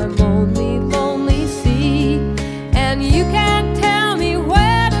alone, I'm only lonely, see. And you can't tell me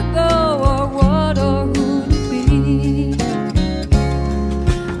where to go or what or who to be.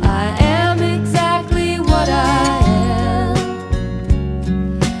 I am exactly what I am,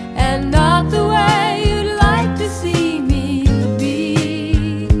 and not the way you'd like to see me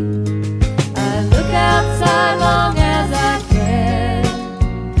be. I look outside long as I can,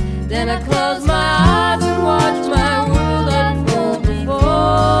 then I close my eyes and watch my world unfold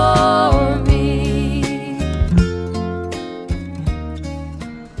before me.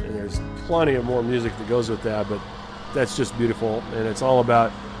 And there's plenty of more music that goes with that, but that's just beautiful. And it's all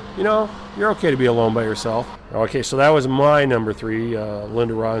about, you're okay to be alone by yourself. Okay, so that was my number 3,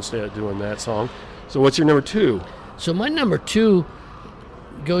 Linda Ronstadt doing that song. So what's your number 2? So my number 2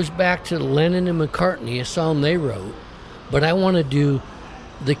 goes back to Lennon and McCartney, a song they wrote, but I want to do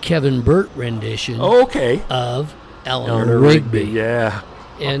the Kevin Burt rendition Oh, okay. of Eleanor Rigby. Yeah.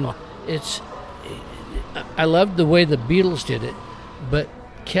 And I loved the way the Beatles did it, but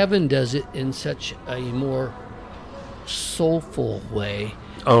Kevin does it in such a more soulful way.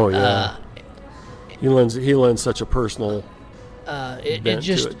 Oh, yeah. He lends such a personal It bent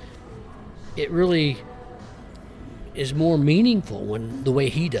just, to it. it really is more meaningful when the way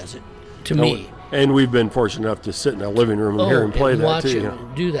he does it, to me. And we've been fortunate enough to sit in a living room and hear him play and that watch too.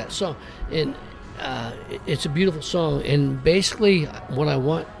 him do that song. And it's a beautiful song. And basically, what I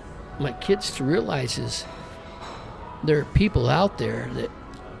want my kids to realize is there are people out there that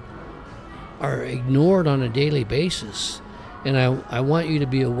are ignored on a daily basis. And I want you to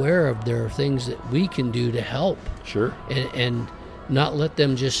be aware of there are things that we can do to help. Sure. And not let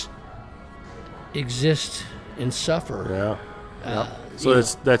them just exist and suffer. Yeah. So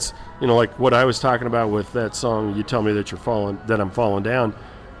that's like what I was talking about with that song. You tell me that I'm falling down.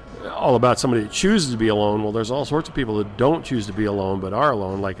 All about somebody that chooses to be alone. Well, there's all sorts of people that don't choose to be alone but are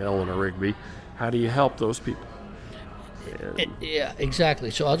alone, like Eleanor Rigby. How do you help those people? Yeah, exactly.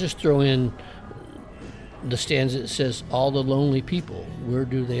 So I'll just throw in the stanza that says, "All the lonely people, where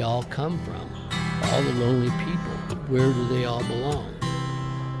do they all come from? All the lonely people, where do they all belong?"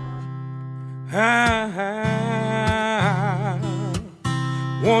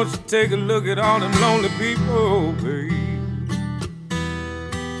 Won't you take a look at all them lonely people, babe?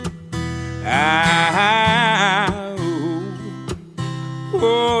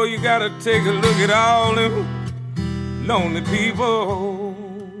 Oh, you gotta take a look at all them lonely people.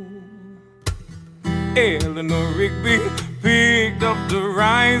 Eleanor Rigby picked up the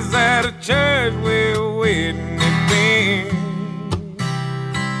rice at a church where Whitney been.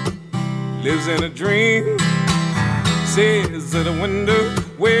 Lives in a dream, says at a window,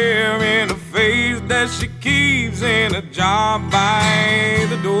 wearing a face that she keeps in a jar by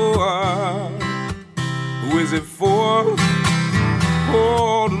the door. Who is it for?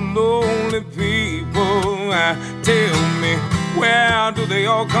 Oh, the lonely people. Tell me, where do they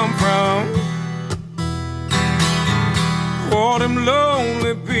all come from? All them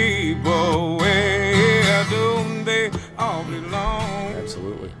lonely people, where do they all belong?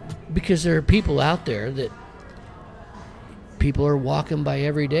 Absolutely. Because there are people out there that people are walking by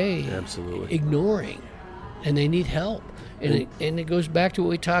every day, absolutely, ignoring, and they need help. And it goes back to what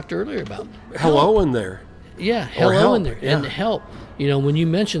we talked earlier about. Hello in there. Yeah, hello in there. Yeah. And help. You know, when you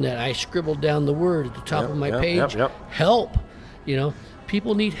mentioned that, I scribbled down the word at the top of my page. Help. You know,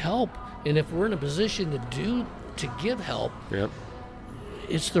 people need help. And if we're in a position to give help,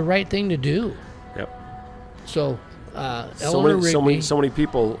 it's the right thing to do. So, so many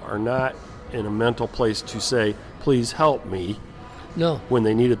people are not in a mental place to say, please help me. No. When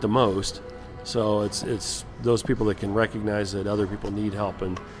they need it the most. So it's those people that can recognize that other people need help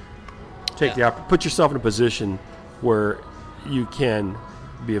and take put yourself in a position where you can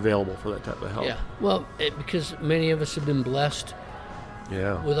be available for that type of help. Yeah. Well, because many of us have been blessed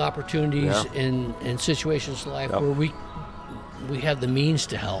with opportunities and situations in life where we have the means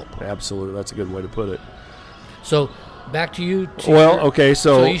to help. Absolutely. That's a good way to put it. So, back to you.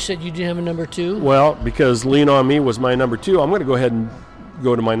 So you said you didn't have a number 2? Well, because Lean on Me was my number 2, I'm going to go ahead and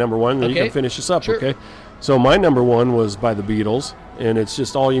go to my number 1, and then you can finish this up, okay? So my number 1 was by the Beatles, and it's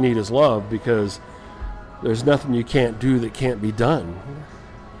just All You Need Is Love, because there's nothing you can't do that can't be done.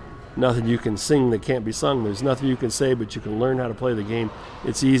 Nothing you can sing that can't be sung. There's nothing you can say, but you can learn how to play the game.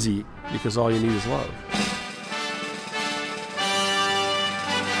 It's easy, because all you need is love.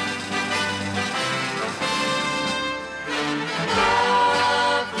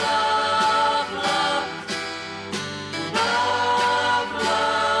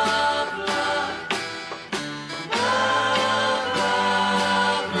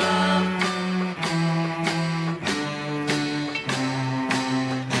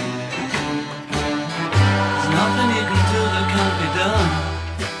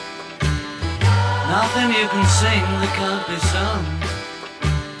 Nothing you can sing that can't be sung.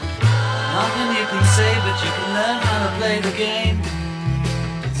 Nothing you can say, but you can learn how to play the game.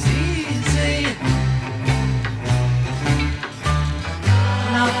 It's easy.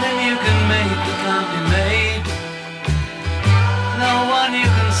 Nothing you can make that can't be made. No one you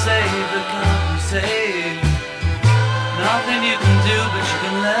can save that can't be saved. Nothing you can do, but you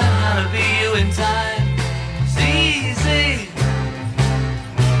can learn how to be you in time. It's easy.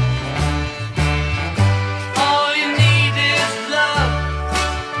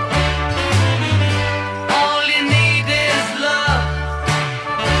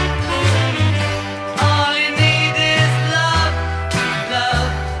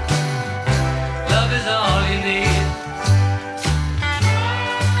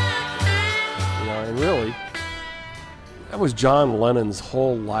 Was John Lennon's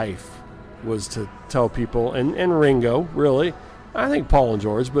whole life was to tell people, and Ringo, really, I think Paul and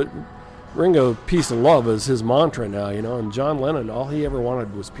George, but Ringo, peace and love is his mantra now, you know, and John Lennon, all he ever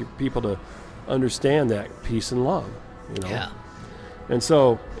wanted was people to understand that peace and love, you know. Yeah. And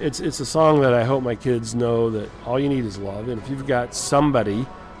so it's a song that I hope my kids know that all you need is love, and if you've got somebody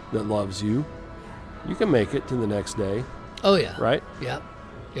that loves you, you can make it to the next day. Oh, yeah. Right? Yep.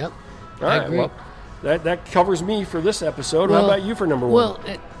 All right, agree. well, that covers me for this episode. How about you for number 1? Well,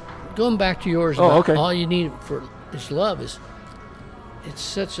 going back to yours, all you need is love it's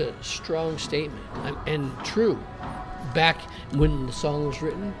such a strong statement and true. Back when the song was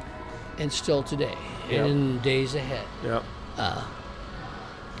written, and still today, and in days ahead. Yep.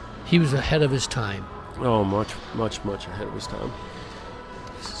 He was ahead of his time. Oh, much, much, much ahead of his time.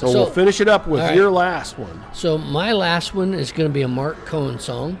 So we'll finish it up with your last one. So my last one is going to be a Mark Cohen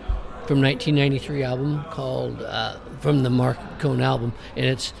song from 1993 album called from the Mark Cohen album, and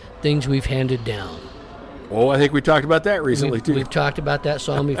it's Things We've Handed Down. Oh, I think we talked about that recently too. We've talked about that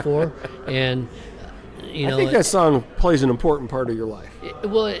song before, and you know, I think that song plays an important part of your life.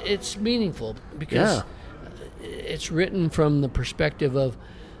 It's meaningful because it's written from the perspective of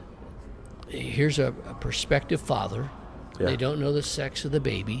here's a prospective father. Yeah. They don't know the sex of the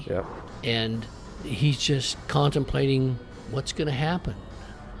baby, and he's just contemplating what's going to happen.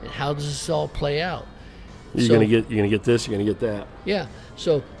 And how does this all play out? You're gonna get this. You're gonna get that. Yeah.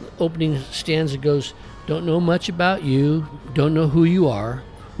 So the opening stanza goes, "Don't know much about you. Don't know who you are.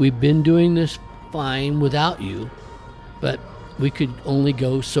 We've been doing this fine without you, but we could only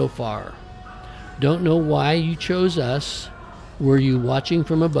go so far. Don't know why you chose us. Were you watching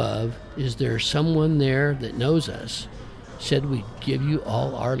from above? Is there someone there that knows us? Said we'd give you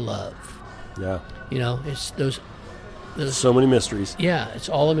all our love." Yeah. You know, it's those So many mysteries. yeah, it's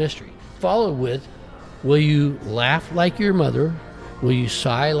all a mystery. Followed with, "Will you laugh like your mother? Will you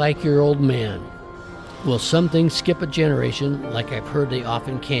sigh like your old man? Will some things skip a generation like I've heard they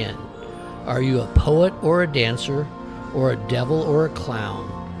often can? Are you a poet or a dancer, or a devil or a clown,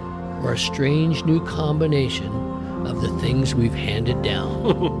 or a strange new combination of the things we've handed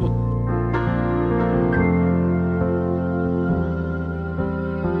down?"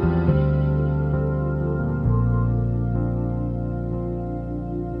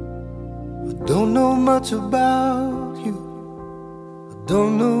 Don't know much about you. I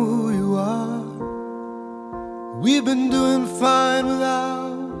don't know who you are. We've been doing fine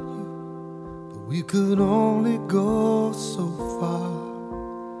without you, but we could only go so far.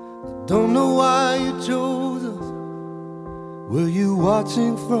 I don't know why you chose us. Were you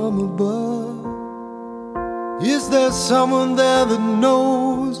watching from above? Is there someone there that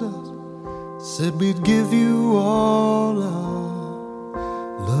knows us? Said we'd give you all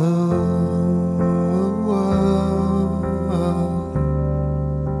our love.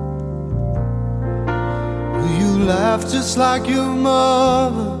 Laugh just like your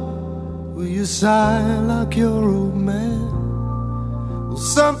mother? Will you sigh like your old man? Will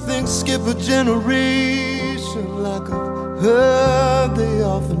something skip a generation like I've heard they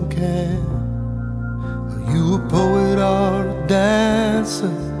often can? Are you a poet or a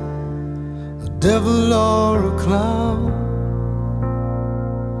dancer, a devil or a clown,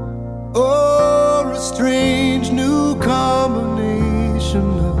 or a strange new combination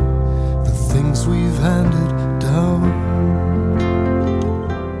of the things we've handed down?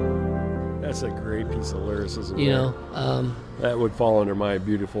 That's a great piece of lyricism. You there. know, That would fall under my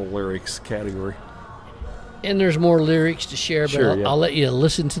beautiful lyrics category. and there's more lyrics to share, but Sure, yeah. I'll let you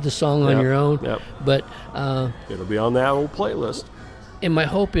listen to the song on Yep, your own. yep. But It'll be on that old playlist. and my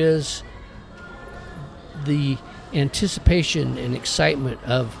hope is the anticipation and excitement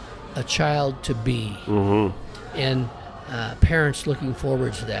of a child to be, and parents looking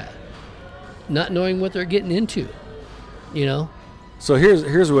forward to that, not knowing what they're getting into, you know. So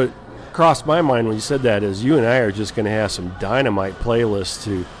here's what crossed my mind when you said that is you and I are just going to have some dynamite playlists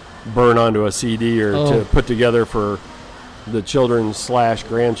to burn onto a CD or to put together for the children /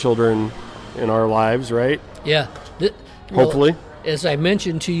 grandchildren in our lives, right? Yeah. Hopefully. As I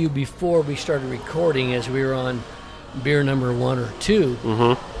mentioned to you before we started recording, as we were on beer number 1 or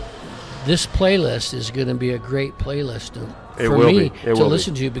 2, this playlist is going to be a great playlist for me to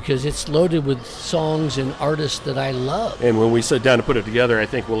listen to, because it's loaded with songs and artists that I love. And when we sit down to put it together, I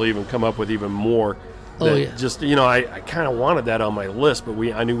think we'll even come up with even more. Just, you know, I kind of wanted that on my list, but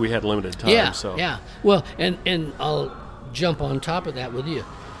I knew we had limited time. Yeah. Well, and I'll jump on top of that with you.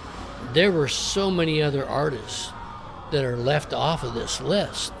 There were so many other artists that are left off of this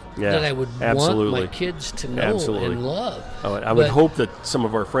list that I would want my kids to know and love. I would hope that some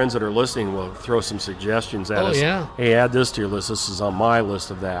of our friends that are listening will throw some suggestions at us. Yeah. Hey, add this to your list. This is on my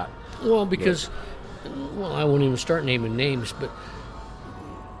list of that. Well, because, I won't even start naming names, but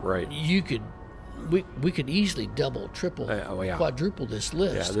you could, we could easily double, triple, quadruple this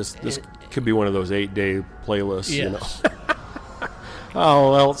list. Yeah, this could be one of those 8-day playlists. Yes. You know.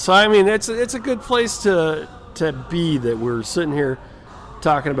 Oh well, so I mean, it's a good place to be, that we're sitting here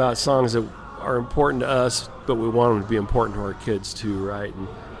talking about songs that are important to us, but we want them to be important to our kids too, right?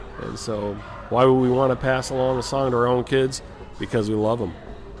 And so why would we want to pass along a song to our own kids? Because we love them.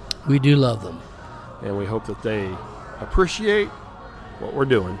 We do love them. And we hope that they appreciate what we're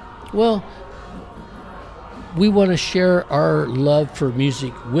doing. Well, we want to share our love for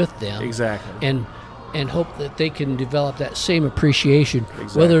music with them. Exactly. And hope that they can develop that same appreciation,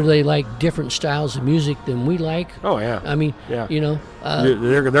 whether they like different styles of music than we like. Oh, yeah. I mean, you know.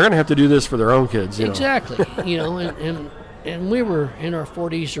 They're going to have to do this for their own kids. Exactly. You know, and we were in our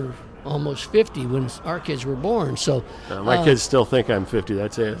 40s or almost 50 when our kids were born. So my kids still think I'm 50.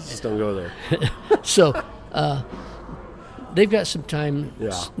 That's it. Just don't go there. So they've got some time.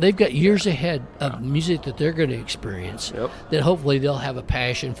 Yeah. They've got years ahead of music that they're going to experience that hopefully they'll have a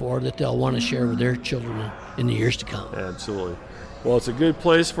passion for, that they'll want to share with their children in the years to come. Absolutely. Well, it's a good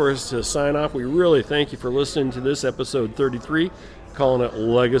place for us to sign off. We really thank you for listening to this episode 33, calling it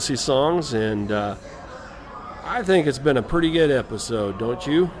Legacy Songs. And I think it's been a pretty good episode, don't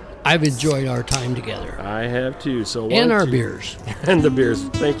you? I've enjoyed our time together. I have too. And our beers. And the beers.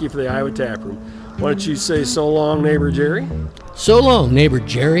 Thank you for the Iowa Tap Room. Why don't you say so long, neighbor Jerry? So long, neighbor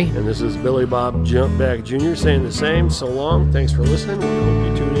Jerry. And this is Billy Bob Jumpback Jr. saying the same. So long. Thanks for listening. We hope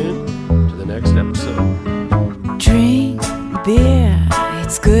you tune in to the next episode. Drink beer,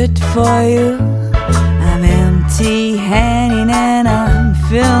 it's good for you. I'm empty-handed and I'm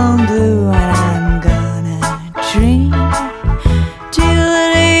feeling blue, and I'm gonna drink till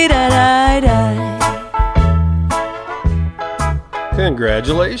the day that I die.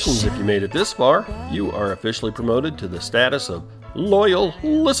 Congratulations if you made it this far. You are officially promoted to the status of loyal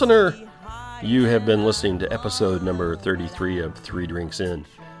listener. You have been listening to episode number 33 of 3 Drinks In,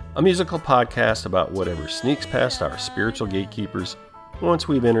 a musical podcast about whatever sneaks past our spiritual gatekeepers once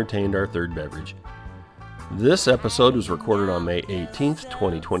we've entertained our third beverage. This episode was recorded on May 18th,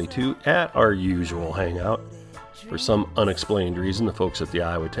 2022 at our usual hangout. For some unexplained reason, the folks at the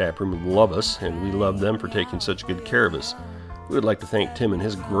Iowa Tap Room love us, and we love them for taking such good care of us. We would like to thank Tim and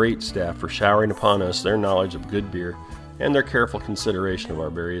his great staff for showering upon us their knowledge of good beer and their careful consideration of our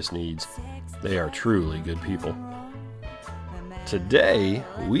various needs. They are truly good people. Today,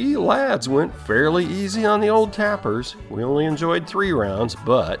 we lads went fairly easy on the old tappers. We only enjoyed 3 rounds,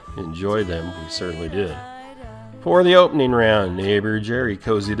 but enjoy them we certainly did. For the opening round, neighbor Jerry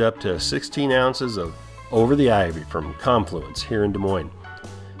cozied up to 16 ounces of Over the Ivy from Confluence here in Des Moines.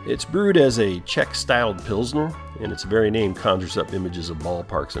 It's brewed as a Czech-styled Pilsner, and its very name conjures up images of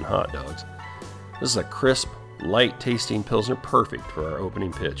ballparks and hot dogs. This is a crisp, light-tasting Pilsner perfect for our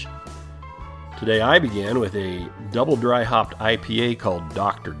opening pitch. Today I began with a double dry hopped IPA called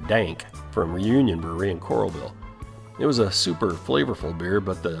Dr. Dank from Reunion Brewery in Coralville. It was a super flavorful beer,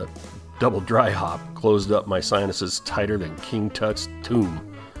 but the double dry hop closed up my sinuses tighter than King Tut's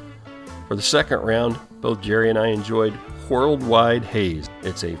tomb. For the second round, both Jerry and I enjoyed Worldwide Haze.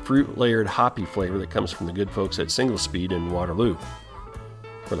 It's a fruit-layered hoppy flavor that comes from the good folks at Single Speed in Waterloo.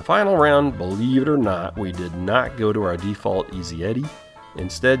 For the final round, believe it or not, we did not go to our default Easy Eddie.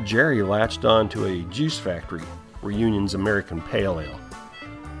 Instead, Jerry latched on to a Juice Factory, Reunion's American Pale Ale.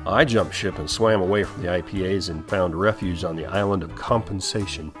 I jumped ship and swam away from the IPAs and found refuge on the island of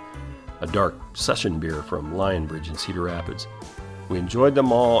Compensation, a dark session beer from Lionbridge in Cedar Rapids. We enjoyed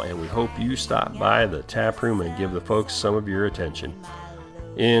them all, and we hope you stop by the tap room and give the folks some of your attention.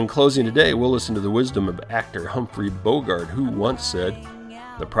 In closing today, we'll listen to the wisdom of actor Humphrey Bogart, who once said,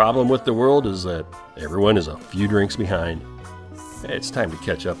 "The problem with the world is that everyone is a few drinks behind." It's time to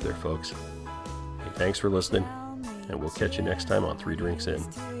catch up there, folks. Hey, thanks for listening, and we'll catch you next time on 3 Drinks In.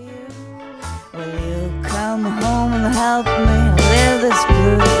 Will you come home and help me live this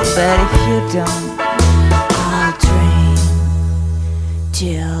blues? But if you don't, I'll drink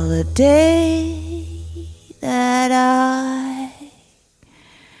till the day that I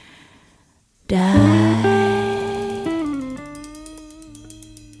die.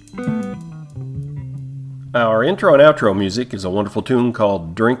 Our intro and outro music is a wonderful tune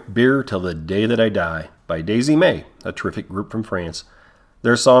called Drink Beer Till the Day That I Die by Daisy May, a terrific group from France.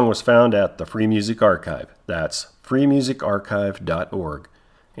 Their song was found at the Free Music Archive. That's freemusicarchive.org.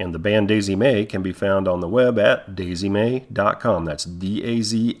 And the band Daisy May can be found on the web at daisymay.com. That's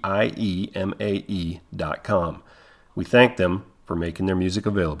DAZIEMAE.com. We thank them for making their music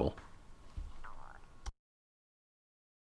available.